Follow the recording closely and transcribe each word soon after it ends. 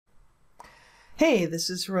Hey, this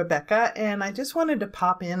is Rebecca, and I just wanted to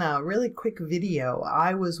pop in a really quick video.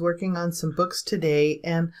 I was working on some books today,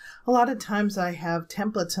 and a lot of times I have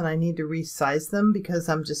templates and I need to resize them because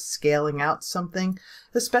I'm just scaling out something,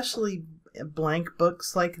 especially blank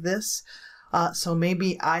books like this. So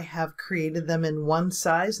maybe I have created them in one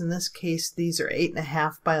size. In this case, these are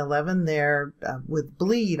 8.5 by 11. They're with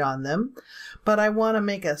bleed on them. But I want to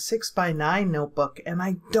make a 6 by 9 notebook, and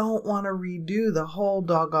I don't want to redo the whole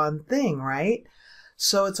doggone thing, right?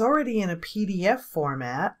 So it's already in a PDF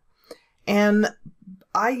format, and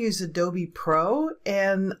I use Adobe Pro,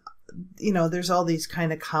 and there's all these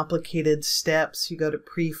kind of complicated steps. You go to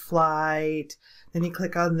pre-flight, then you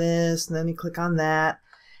click on this, and then you click on that.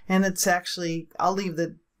 And it's actually, I'll leave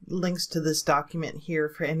the links to this document here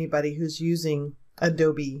for anybody who's using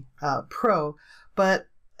Adobe Pro. But,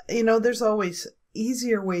 there's always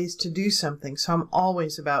easier ways to do something. So I'm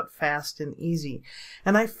always about fast and easy.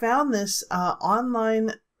 And I found this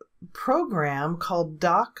online program called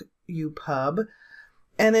DocUpub,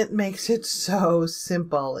 and it makes it so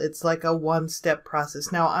simple. It's like a one-step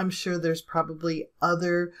process. Now, I'm sure there's probably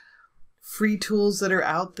other free tools that are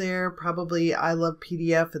out there. Probably I Love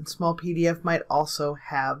PDF and Small PDF might also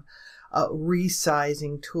have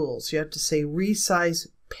resizing tools. You have to say resize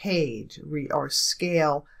page or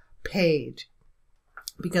scale page,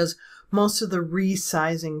 because most of the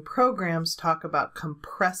resizing programs talk about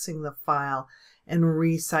compressing the file and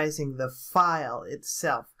resizing the file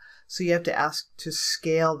itself. So you have to ask to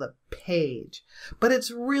scale the page. But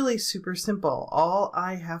it's really super simple. All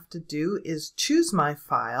I have to do is choose my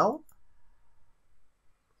file.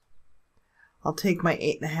 I'll take my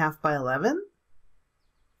 8.5 by 11.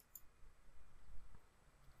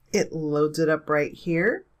 It loads it up right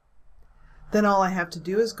here. Then all I have to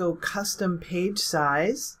do is go custom page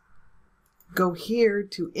size, go here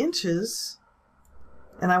to inches,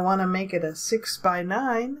 and I want to make it a 6 by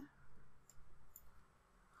 9.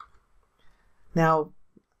 Now,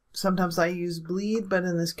 sometimes I use bleed, but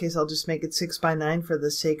in this case I'll just make it 6 by 9 for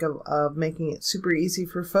the sake of making it super easy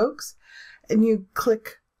for folks. And you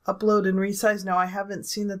click upload and resize. Now, I haven't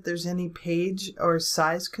seen that there's any page or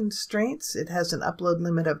size constraints. It has an upload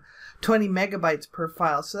limit of 20 megabytes per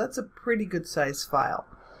file, so that's a pretty good size file.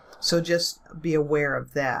 So just be aware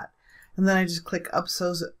of that. And then I just click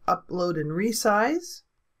upload and resize.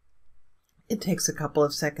 It takes a couple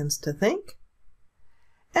of seconds to think,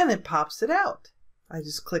 and it pops it out. I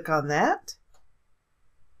just click on that,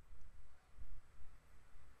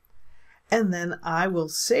 and then I will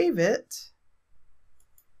save it.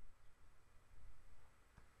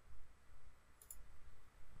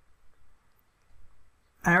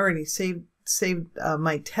 I already saved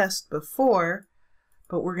my test before,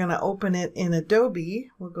 but we're going to open it in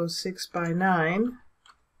Adobe. We'll go 6 by 9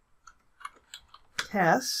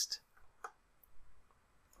 test.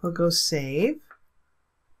 We'll go save.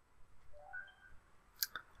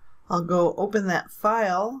 I'll go open that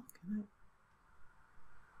file.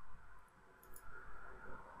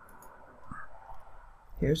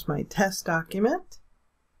 Here's my test document.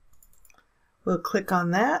 We'll click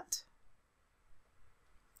on that.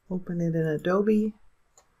 Open it in Adobe,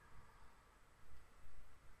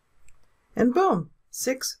 and boom,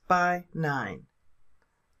 6 by 9.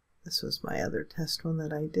 This was my other test one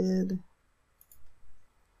that I did.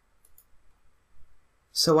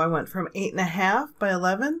 So I went from 8.5 by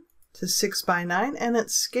 11 to 6 by 9, and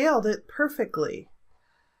it scaled it perfectly.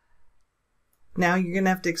 Now you're going to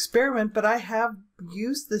have to experiment, but I have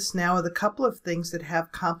used this now with a couple of things that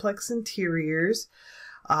have complex interiors,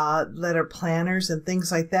 that are planners and things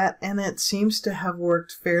like that, and it seems to have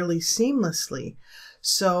worked fairly seamlessly.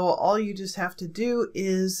 So all you just have to do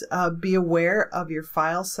is be aware of your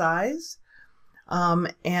file size,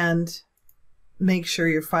 and make sure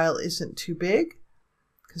your file isn't too big,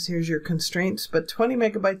 because here's your constraints, but 20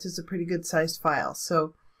 megabytes is a pretty good sized file.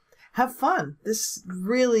 So have fun. This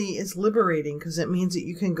really is liberating, because it means that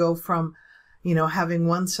you can go from having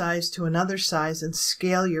one size to another size and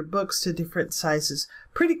scale your books to different sizes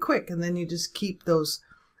pretty quick. And then you just keep those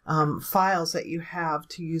files that you have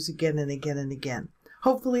to use again and again and again.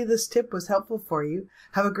 Hopefully this tip was helpful for you.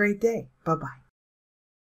 Have a great day. Bye-bye.